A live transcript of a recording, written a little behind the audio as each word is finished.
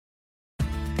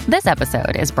This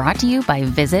episode is brought to you by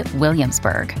Visit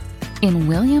Williamsburg. In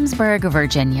Williamsburg,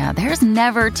 Virginia, there's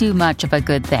never too much of a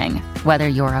good thing. Whether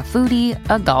you're a foodie,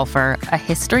 a golfer, a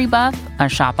history buff, a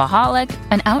shopaholic,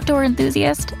 an outdoor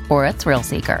enthusiast, or a thrill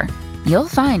seeker, you'll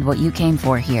find what you came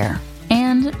for here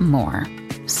and more.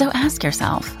 So ask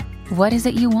yourself, what is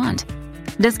it you want?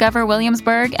 Discover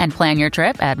Williamsburg and plan your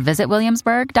trip at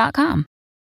visitwilliamsburg.com.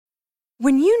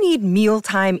 When you need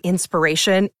mealtime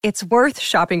inspiration, it's worth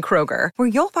shopping Kroger, where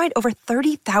you'll find over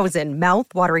 30,000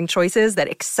 mouth-watering choices that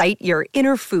excite your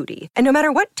inner foodie. And no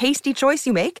matter what tasty choice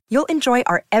you make, you'll enjoy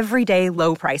our everyday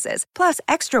low prices, plus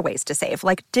extra ways to save,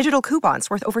 like digital coupons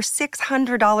worth over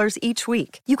 $600 each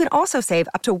week. You can also save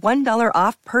up to $1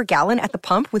 off per gallon at the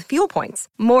pump with fuel points.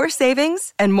 More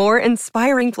savings and more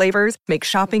inspiring flavors make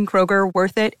shopping Kroger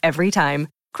worth it every time.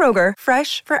 Kroger,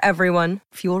 fresh for everyone.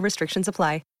 Fuel restrictions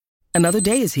apply. Another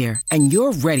day is here, and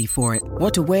you're ready for it.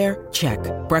 What to wear? Check.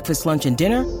 Breakfast, lunch, and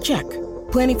dinner? Check.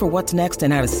 Planning for what's next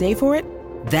and how to save for it?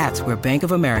 That's where Bank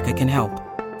of America can help.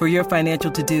 For your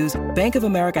financial to-dos, Bank of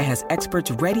America has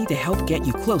experts ready to help get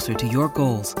you closer to your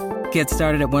goals. Get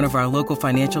started at one of our local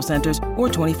financial centers or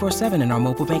 24/7 in our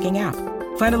mobile banking app.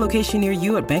 Find a location near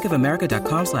you at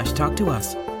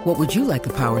bankofamerica.com/talktous. What would you like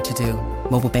the power to do?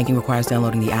 Mobile banking requires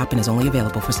downloading the app and is only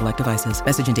available for select devices.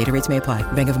 Message and data rates may apply.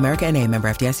 Bank of America N.A., member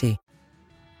FDIC.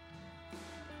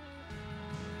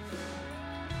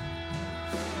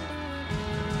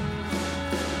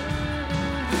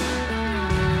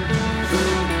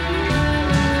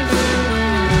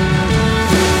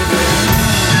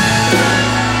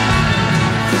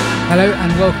 Hello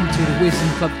and welcome to the Wisdom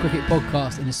Club Cricket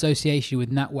Podcast in association with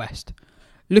NatWest.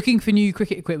 Looking for new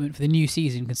cricket equipment for the new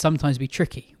season can sometimes be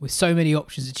tricky, with so many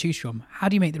options to choose from. How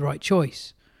do you make the right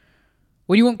choice?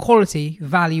 When you want quality,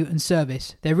 value and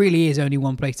service, there really is only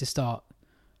one place to start.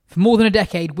 For more than a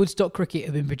decade, Woodstock Cricket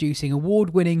have been producing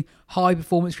award-winning,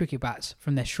 high-performance cricket bats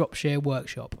from their Shropshire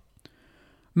workshop.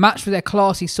 Matched with their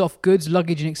classy soft goods,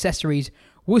 luggage and accessories,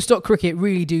 Woodstock Cricket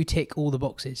really do tick all the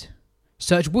boxes.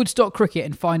 Search Woodstock Cricket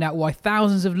and find out why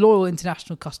thousands of loyal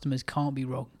international customers can't be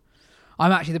wrong.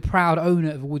 I'm actually the proud owner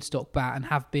of a Woodstock bat and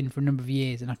have been for a number of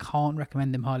years, and I can't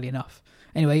recommend them highly enough.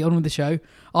 Anyway, on with the show.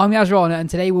 I'm Yas Rana, and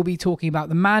today we'll be talking about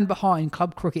the man behind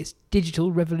club cricket's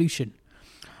digital revolution.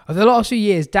 Over the last few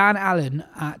years, Dan Allen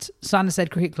at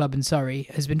Sanderstead Cricket Club in Surrey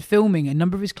has been filming a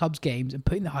number of his club's games and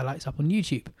putting the highlights up on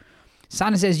YouTube.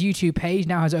 Sanderstead's YouTube page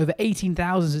now has over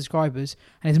 18,000 subscribers,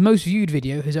 and his most viewed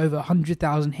video has over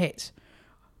 100,000 hits.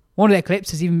 One of their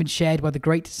clips has even been shared by the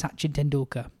great Sachin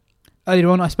Tendulkar. Earlier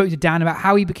on, I spoke to Dan about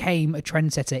how he became a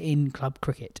trendsetter in club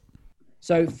cricket.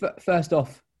 So first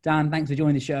off, Dan, thanks for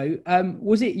joining the show.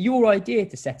 Was it your idea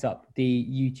to set up the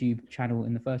YouTube channel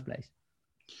in the first place?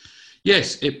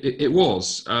 Yes, it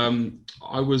was.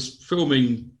 I was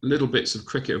filming little bits of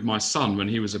cricket of my son when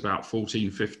he was about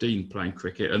 14, 15 playing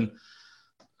cricket.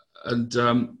 And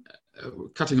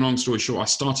cutting a long story short, I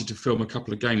started to film a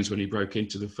couple of games when he broke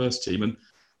into the first team.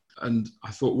 And I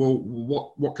thought, well,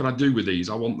 what can I do with these?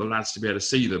 I want the lads to be able to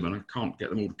see them, and I can't get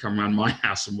them all to come around my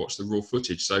house and watch the raw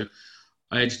footage. So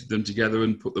I edited them together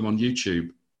and put them on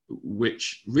YouTube,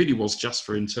 which really was just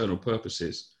for internal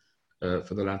purposes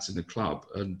for the lads in the club.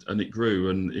 And it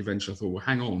grew, and eventually I thought, well,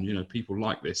 hang on, people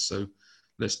like this, so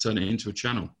let's turn it into a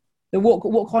channel. So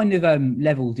what kind of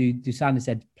level do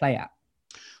Sanderstead play at?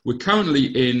 We're currently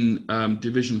in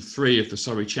Division 3 of the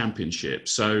Surrey Championship.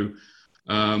 So...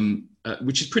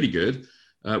 which is pretty good.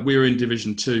 We were in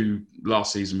Division 2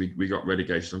 last season. We got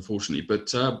relegated, unfortunately.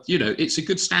 But, it's a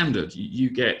good standard. You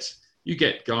get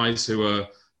guys who are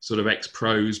sort of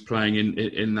ex-pros playing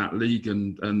in that league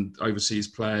and overseas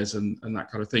players and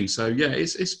that kind of thing. So, yeah,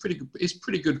 it's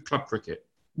pretty good club cricket.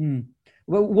 Mm.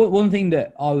 Well, one thing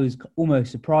that I was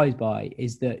almost surprised by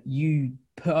is that you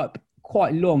put up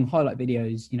quite long highlight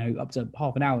videos, up to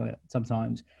half an hour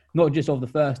sometimes, not just of the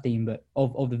first team, but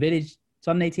of the village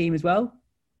Sunday team as well,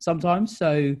 sometimes.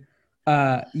 So,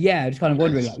 just kind of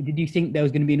wondering, did you think there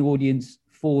was going to be an audience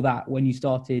for that when you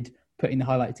started putting the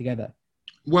highlight together?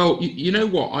 Well, you know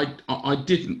what? I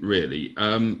didn't really.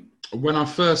 When I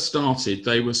first started,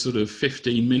 they were sort of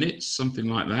 15 minutes, something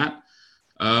like that.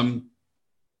 And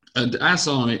as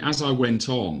I went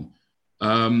on,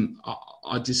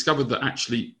 I discovered that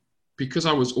actually, because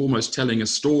I was almost telling a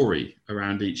story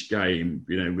around each game,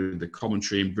 with the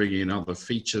commentary and bringing in other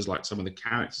features like some of the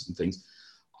characters and things,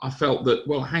 I felt that,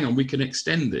 well, hang on, we can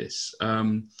extend this.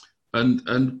 And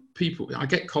people, I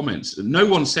get comments. No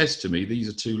one says to me, these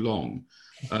are too long.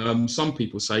 Some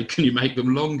people say, can you make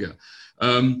them longer?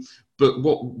 But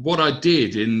what I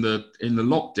did in the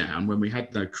lockdown when we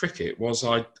had no cricket was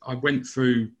I went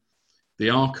through the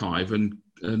archive and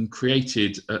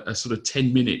created a sort of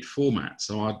 10-minute format.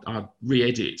 So I'd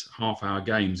re-edit half-hour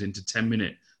games into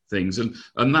 10-minute things, and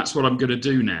that's what I'm going to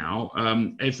do now.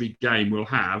 Every game will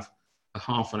have a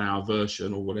half-an-hour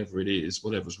version or whatever it is,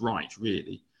 whatever's right,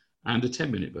 really, and a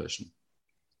 10-minute version.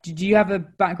 Do you have a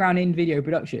background in video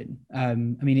production? I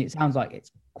mean, it sounds like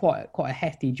it's quite a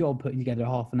hefty job putting together a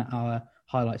half an hour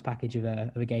highlights package of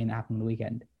a game that happened on the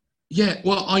weekend. Yeah,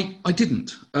 well, I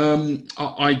didn't.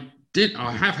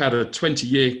 I have had a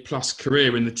 20-year plus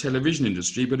career in the television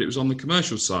industry, but it was on the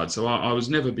commercial side. So I was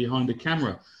never behind a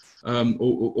camera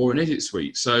or an edit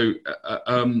suite. So,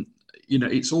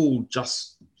 it's all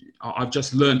just, I've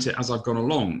just learnt it as I've gone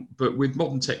along. But with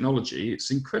modern technology, it's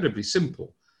incredibly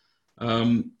simple.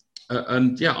 I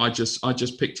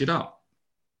just picked it up.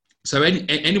 So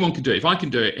anyone can do it. If I can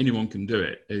do it, anyone can do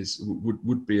it.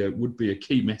 Would be a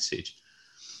key message.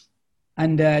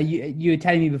 And you were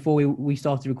telling me before we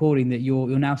started recording that you're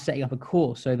now setting up a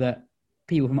course so that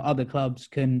people from other clubs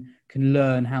can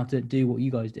learn how to do what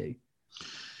you guys do.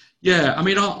 Yeah, I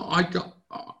mean,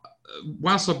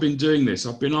 whilst I've been doing this,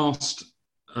 I've been asked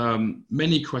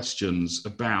many questions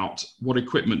about what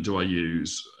equipment do I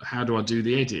use, how do I do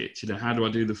the edit, how do I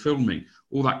do the filming,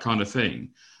 all that kind of thing.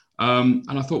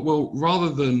 And I thought, well, rather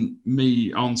than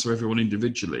me answer everyone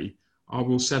individually, I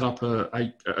will set up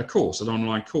a course, an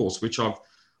online course, which I've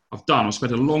done. I've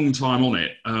spent a long time on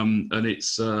it, and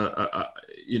it's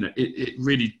it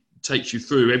really takes you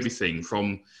through everything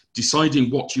from deciding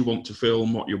what you want to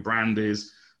film, what your brand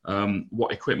is,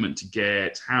 what equipment to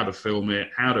get, how to film it,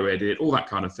 how to edit, all that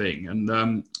kind of thing.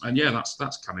 And yeah,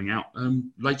 that's coming out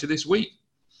later this week.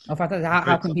 Oh, fantastic!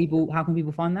 How can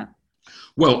people find that?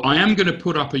 Well, I am going to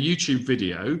put up a YouTube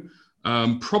video,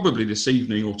 probably this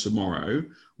evening or tomorrow,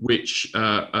 which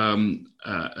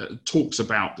talks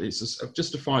about, it's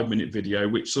just a 5-minute video,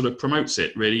 which sort of promotes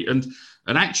it really. And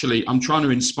actually, I'm trying to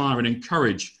inspire and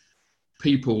encourage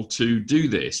people to do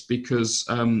this because,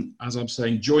 as I'm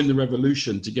saying, join the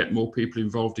revolution to get more people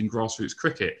involved in grassroots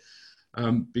cricket.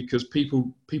 Because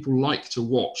people like to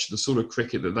watch the sort of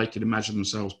cricket that they can imagine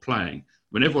themselves playing.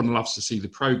 I mean, everyone loves to see the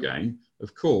pro game,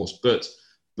 of course, but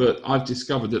I've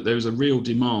discovered that there is a real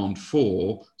demand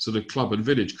for sort of club and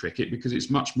village cricket because it's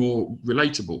much more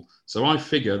relatable. So I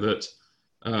figure that,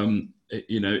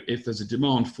 if there's a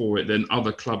demand for it, then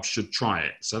other clubs should try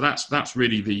it. So that's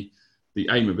really the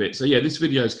aim of it. So yeah, this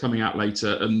video is coming out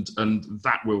later, and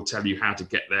that will tell you how to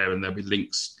get there, and there'll be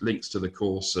links to the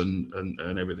course and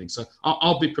everything. So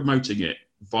I'll be promoting it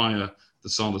via the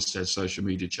Sanderstead social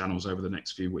media channels over the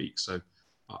next few weeks. So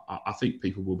I think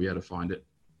people will be able to find it.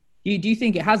 Do you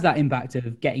think it has that impact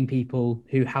of getting people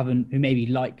who maybe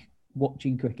like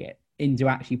watching cricket into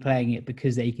actually playing it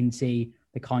because they can see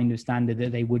the kind of standard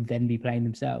that they would then be playing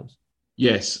themselves?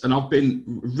 Yes, and I've been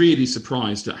really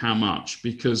surprised at how much,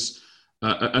 because,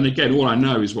 and again, all I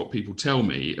know is what people tell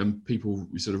me, and people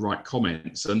sort of write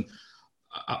comments, and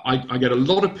I get a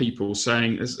lot of people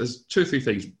saying, there's 2 or 3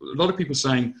 things, a lot of people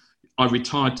saying, I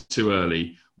retired too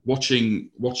early.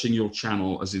 Watching your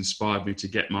channel has inspired me to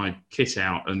get my kit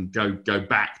out and go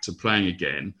back to playing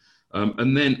again,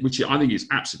 and then, which I think is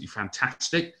absolutely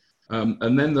fantastic.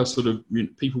 And then the sort of,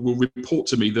 people will report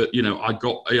to me that I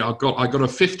got a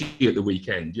 50 at the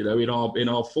weekend, in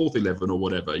our fourth 11 or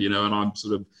whatever, and I'm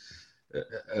sort of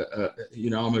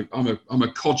I'm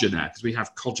a codger now, because we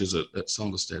have codgers at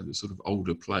Sanderstead, the sort of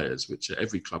older players, which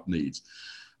every club needs,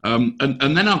 and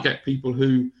then I'll get people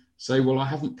who say, well, I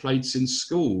haven't played since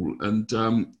school, and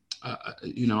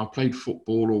I played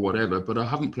football or whatever, but I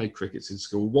haven't played cricket since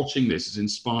school. Watching this has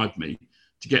inspired me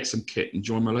to get some kit and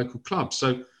join my local club.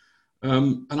 So,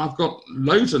 and I've got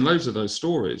loads and loads of those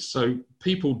stories. So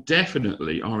people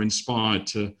definitely are inspired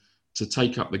to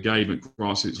take up the game at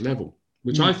grassroots level,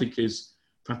 which I think is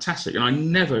fantastic. And I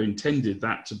never intended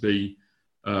that to be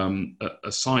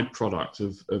a side product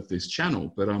of this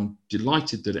channel, but I'm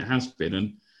delighted that it has been.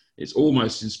 And it's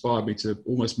almost inspired me to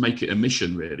almost make it a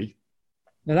mission, really.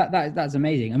 No, that's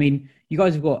amazing. I mean, you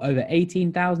guys have got over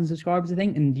 18,000 subscribers, I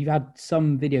think, and you've had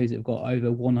some videos that have got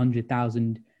over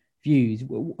 100,000 views. At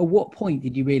what point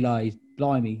did you realise,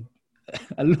 blimey,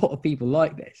 a lot of people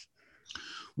like this?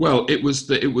 Well, it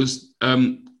was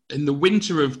in the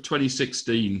winter of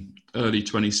 2016, early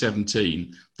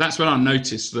 2017. That's when I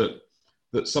noticed that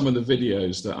some of the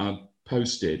videos that I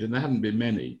posted, and there hadn't been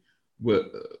many,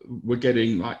 were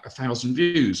getting like 1,000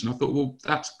 views. And I thought, well,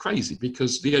 that's crazy,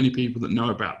 because the only people that know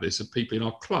about this are people in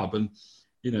our club. And,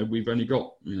 we've only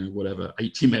got,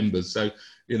 80 members. So,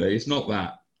 it's not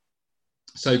that.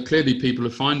 So clearly people are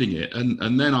finding it.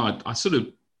 And then I sort of,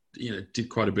 did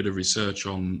quite a bit of research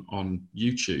on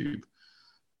YouTube.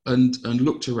 and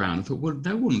looked around and thought, well,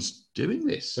 no one's doing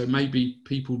this, so maybe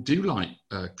people do like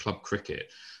club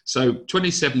cricket. So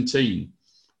 2017,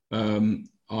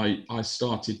 I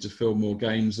started to film more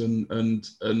games and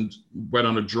went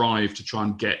on a drive to try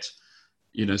and get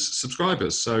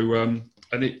subscribers. So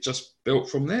and it just built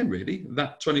from there, really.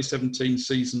 That 2017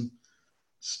 season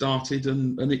started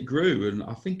and it grew, and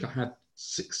I think I had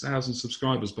 6,000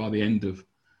 subscribers by the end of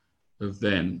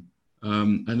then.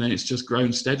 And then it's just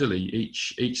grown steadily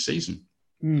each season.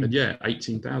 And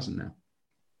 18,000 now.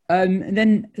 And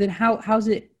then how's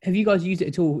it? Have you guys used it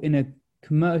at all in a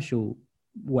commercial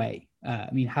way? I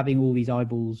mean, having all these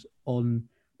eyeballs on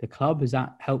the club, has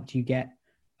that helped you get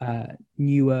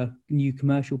new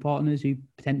commercial partners who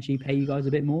potentially pay you guys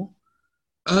a bit more?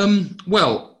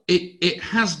 Well, it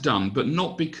has done, but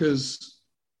not because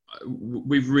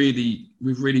we've really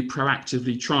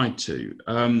proactively tried to.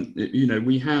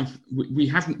 We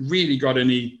haven't really got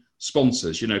any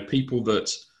sponsors.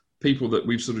 People that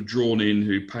we've sort of drawn in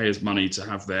who pay us money to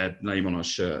have their name on our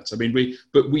shirts. I mean,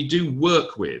 we do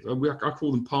work with. I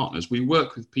call them partners. We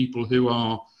work with people who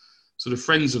are sort of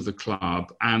friends of the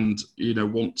club and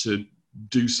want to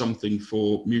do something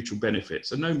for mutual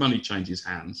benefits. And no money changes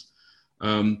hands.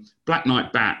 Black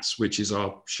Knight Bats, which is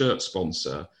our shirt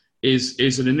sponsor,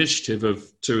 is an initiative of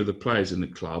two of the players in the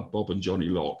club, Bob and Johnny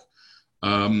Locke.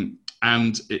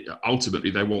 And ultimately,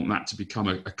 they want that to become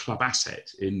a club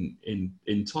asset in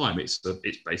time. It's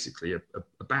basically a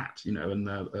bat, and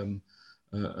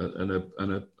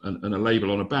a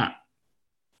label on a bat.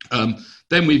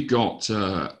 Then we've got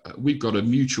a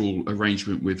mutual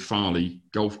arrangement with Farley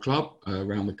Golf Club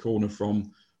around the corner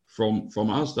from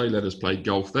us. They let us play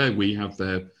golf there. We have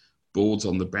their boards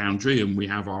on the boundary, and we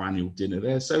have our annual dinner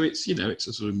there. So it's it's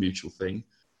a sort of mutual thing.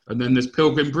 And then there's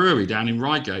Pilgrim Brewery down in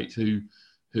Reigate, who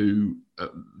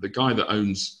the guy that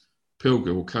owns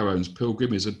Pilgrim or co-owns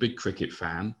Pilgrim is a big cricket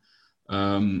fan,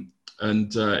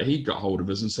 and he got hold of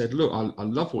us and said, "Look, I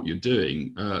love what you're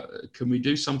doing. Can we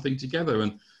do something together?"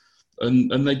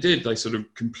 And they did. They sort of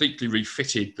completely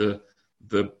refitted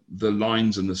the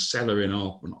lines and the cellar in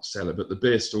our, well, not cellar, but the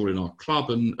beer store in our club,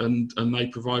 and they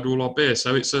provide all our beer.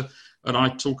 So and I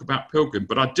talk about Pilgrim,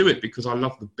 but I do it because I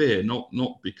love the beer, not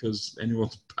because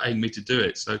anyone's paying me to do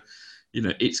it. So,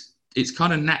 it's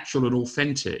kind of natural and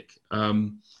authentic.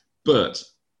 But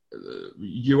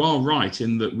you are right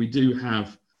in that we do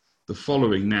have the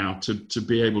following now to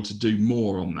be able to do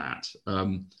more on that.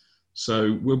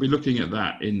 So we'll be looking at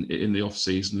that in the off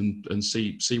season and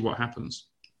see what happens.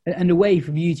 And away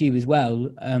from YouTube as well,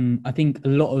 I think a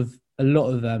lot of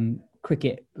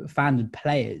cricket fans and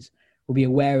players will be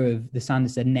aware of the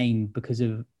Sanderstead name because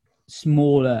of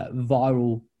smaller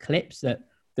viral clips that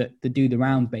do the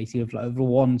rounds, basically, of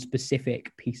one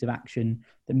specific piece of action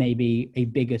that maybe a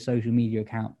bigger social media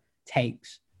account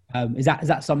takes. Is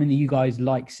that something that you guys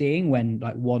like seeing, when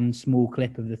like one small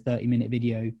clip of the 30-minute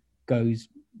video goes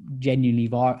genuinely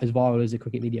as viral as a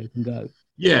cricket video can go?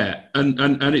 Yeah, and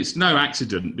it's no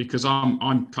accident, because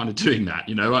I'm kind of doing that.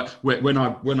 When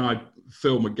I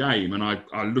film a game and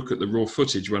I look at the raw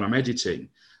footage when I'm editing,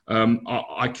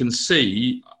 I can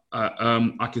see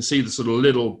the sort of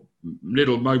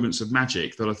little moments of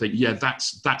magic that I think,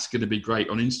 that's going to be great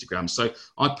on Instagram. So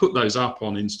I put those up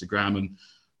on Instagram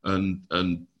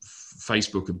and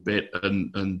Facebook a bit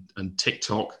and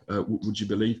TikTok. Would you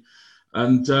believe?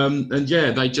 And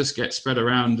they just get spread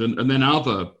around, and then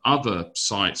other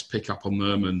sites pick up on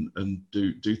them and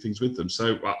do things with them.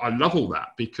 So I love all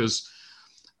that, because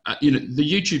the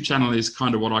YouTube channel is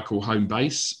kind of what I call home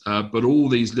base, but all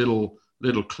these little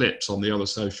clips on the other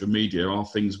social media are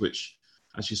things which,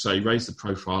 as you say, raise the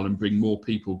profile and bring more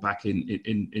people back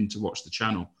in to watch the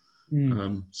channel.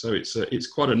 So it's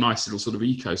quite a nice little sort of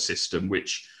ecosystem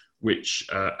which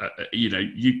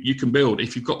you can build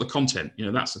if you've got the content.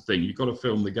 That's the thing. You've got to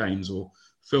film the games or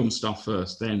film stuff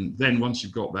first. Then once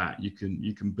you've got that, you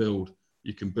can build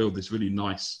this really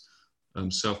nice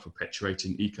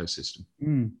self-perpetuating ecosystem.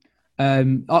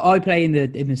 I play in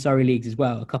the Surrey leagues as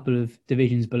well, a couple of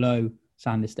divisions below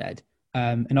Sanderstead,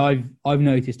 and I've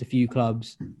noticed a few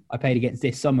clubs I played against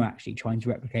this summer actually trying to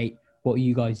replicate what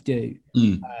you guys do,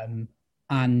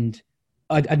 and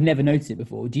I'd never noticed it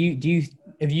before.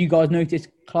 Have you guys noticed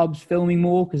clubs filming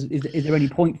more? Because is there any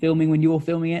point filming when you're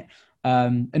filming it?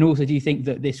 And also, do you think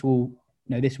that this will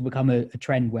become a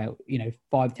trend where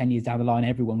 5-10 years down the line,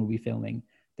 everyone will be filming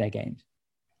their games?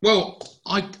 Well,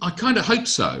 I kind of hope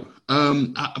so.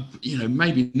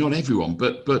 Maybe not everyone,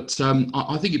 but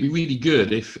I think it'd be really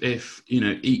good if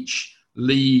each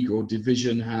league or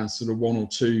division has sort of one or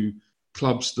two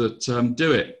clubs that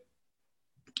do it.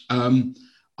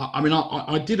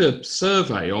 I did a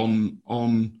survey on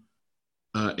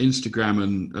Instagram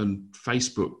and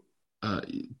Facebook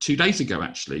 2 days ago,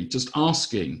 actually, just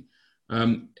asking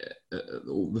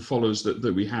all the followers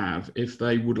that we have if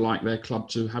they would like their club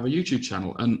to have a YouTube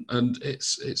channel, and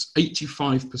it's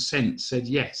 85% said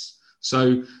yes.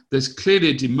 So there's clearly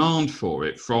a demand for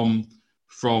it from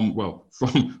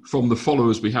the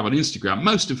followers we have on Instagram,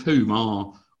 most of whom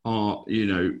are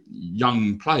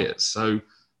young players. So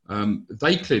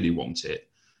they clearly want it.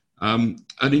 And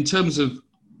in terms of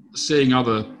seeing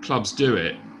other clubs do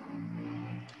it,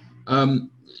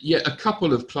 a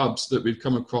couple of clubs that we've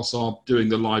come across are doing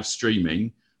the live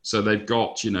streaming. So they've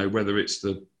got, whether it's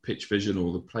the Pitch Vision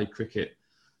or the Play Cricket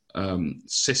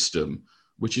system,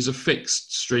 which is a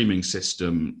fixed streaming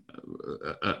system,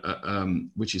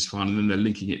 which is fine. And then they're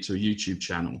linking it to a YouTube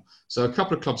channel. So a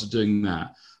couple of clubs are doing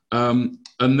that. And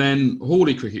then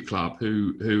Hawley Cricket Club,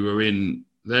 who are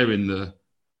they're in the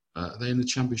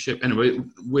Championship. Anyway,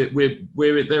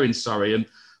 they're in Surrey,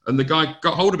 and the guy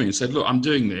got hold of me and said, "Look, I'm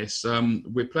doing this.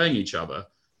 We're playing each other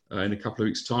in a couple of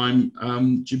weeks' time.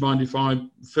 Do you mind if I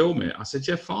film it?" I said,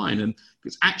 "Yeah, fine." And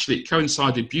it's actually, it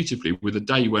coincided beautifully with a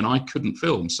day when I couldn't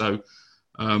film. So,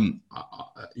 I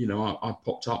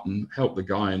popped up and helped the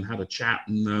guy and had a chat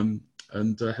and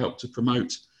helped to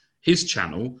promote his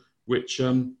channel, which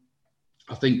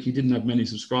I think he didn't have many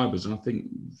subscribers, and I think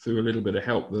through a little bit of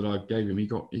help that I gave him, he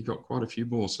got quite a few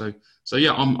more. So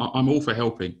yeah, I'm all for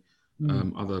helping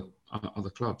other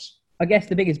clubs. I guess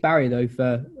the biggest barrier, though,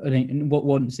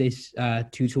 once this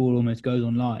tutorial almost goes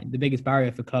online, the biggest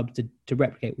barrier for clubs to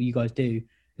replicate what you guys do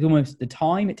is almost the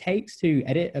time it takes to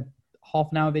edit a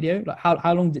half-an-hour video. Like,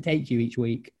 how long does it take you each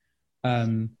week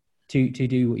to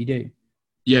do what you do?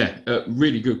 Yeah,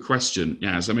 really good question,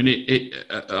 Yaz. I mean,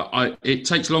 it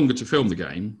takes longer to film the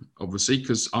game, obviously,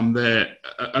 because I'm there.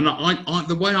 And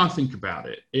the way I think about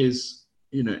it is,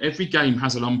 every game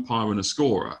has an umpire and a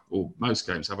scorer, or most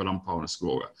games have an umpire and a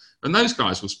scorer. And those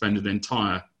guys will spend an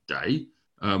entire day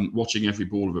watching every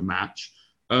ball of a match.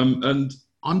 And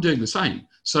I'm doing the same.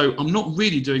 So I'm not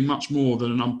really doing much more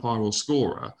than an umpire or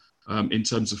scorer in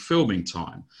terms of filming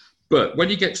time. But when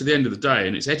you get to the end of the day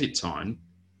and it's edit time,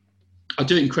 I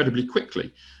do it incredibly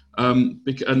quickly. And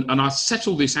I set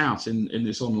all this out in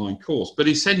this online course. But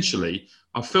essentially,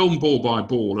 I film ball by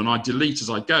ball and I delete as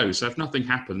I go. So if nothing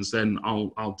happens, then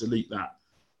I'll delete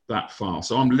that file.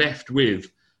 So I'm left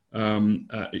with,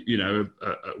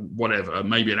 whatever,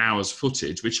 maybe an hour's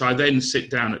footage, which I then sit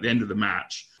down at the end of the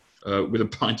match with a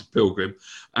pint of Pilgrim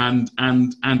and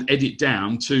edit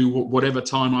down to whatever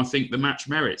time I think the match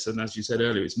merits. And as you said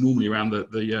earlier, it's normally around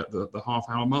the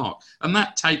half-hour mark. And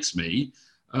that takes me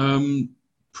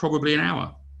probably an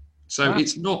hour. So wow.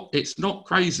 It's not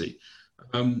crazy.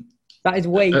 That is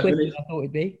way quicker than I thought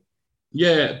it'd be.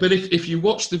 Yeah, but if you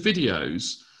watch the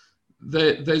videos,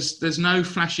 there's no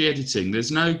flashy editing.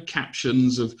 There's no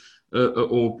captions or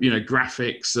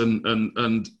graphics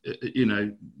and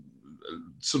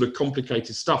sort of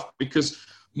complicated stuff, because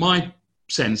my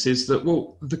sense is that,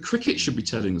 well, the cricket should be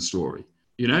telling the story.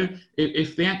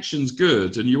 If the action's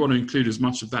good and you want to include as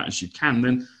much of that as you can,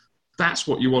 then that's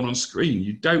what you want on screen.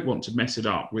 You don't want to mess it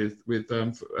up with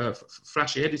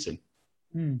flashy editing.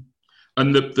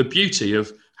 And the beauty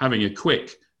of having a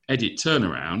quick edit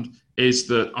turnaround is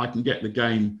that I can get the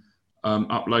game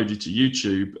uploaded to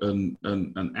YouTube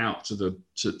and out to the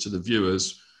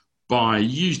viewers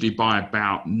usually by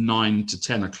about 9 to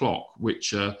 10 o'clock,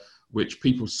 which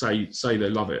people say they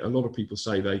love it. A lot of people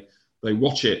say they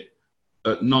watch it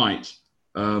at night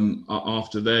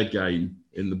after their game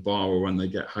in the bar or when they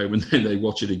get home, and then they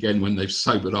watch it again when they've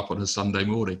sobered up on a Sunday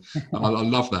morning. I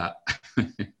love that.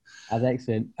 That's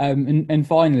excellent. And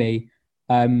finally,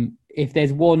 if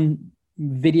there's one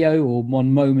video or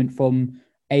one moment from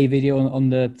a video on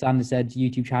the Sanders Edge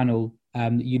YouTube channel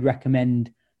that you'd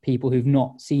recommend people who've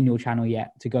not seen your channel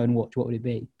yet to go and watch, what would it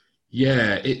be?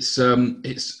 Yeah, it's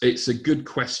a good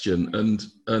question,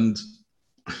 and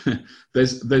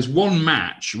there's one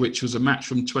match which was a match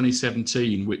from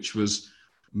 2017, which was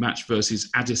match versus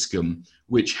Addiscombe,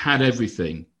 which had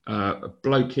everything. A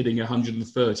bloke hitting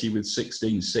 130 with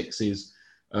 16 sixes,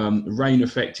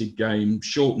 rain-affected game,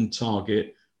 shortened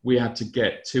target. We had to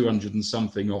get 200 and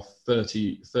something off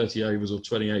 30 overs or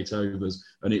 28 overs,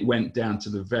 and it went down to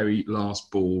the very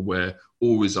last ball where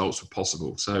all results were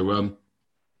possible. So,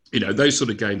 those sort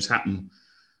of games happen,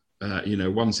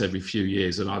 once every few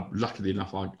years, and luckily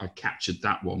enough, I captured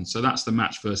that one. So that's the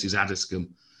match versus Addiscombe.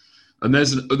 And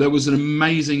there was an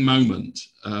amazing moment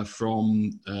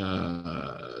from,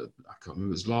 I can't remember, it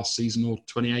was last season or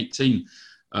 2018,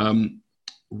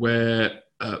 where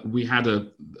we had a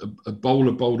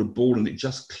bowler bowled a ball and it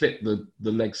just clipped the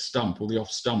leg stump or the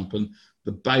off stump, and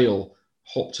the bail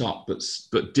hopped up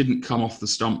but didn't come off the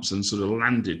stumps and sort of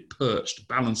landed perched,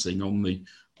 balancing on the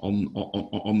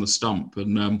stump,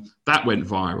 and that went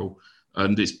viral.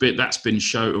 And that's been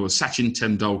shown, or Sachin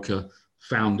Tendulkar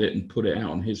found it and put it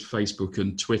out on his Facebook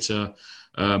and Twitter.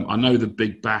 I know the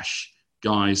Big Bash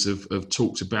guys have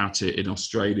talked about it in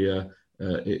Australia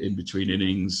in between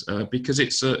innings because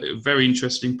it's a very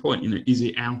interesting point. Is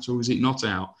it out or is it not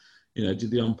out?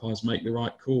 Did the umpires make the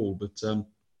right call? But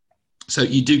so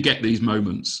you do get these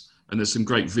moments, and there's some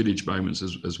great village moments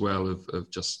as well of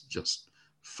just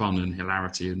fun and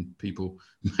hilarity and people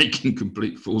making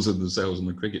complete fools of themselves on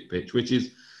the cricket pitch, which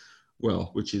is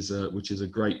a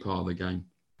great part of the game.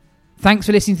 Thanks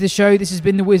for listening to the show. This has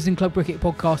been the Wisden Club Cricket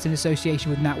Podcast in association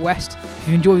with NatWest. If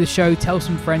you enjoy the show, tell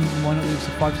some friends, and why not leave us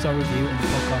a 5-star review on the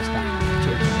podcast app.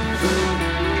 Cheers.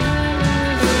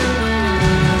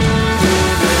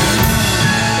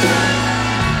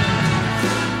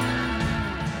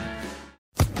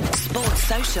 Sports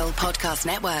Social Podcast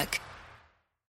Network.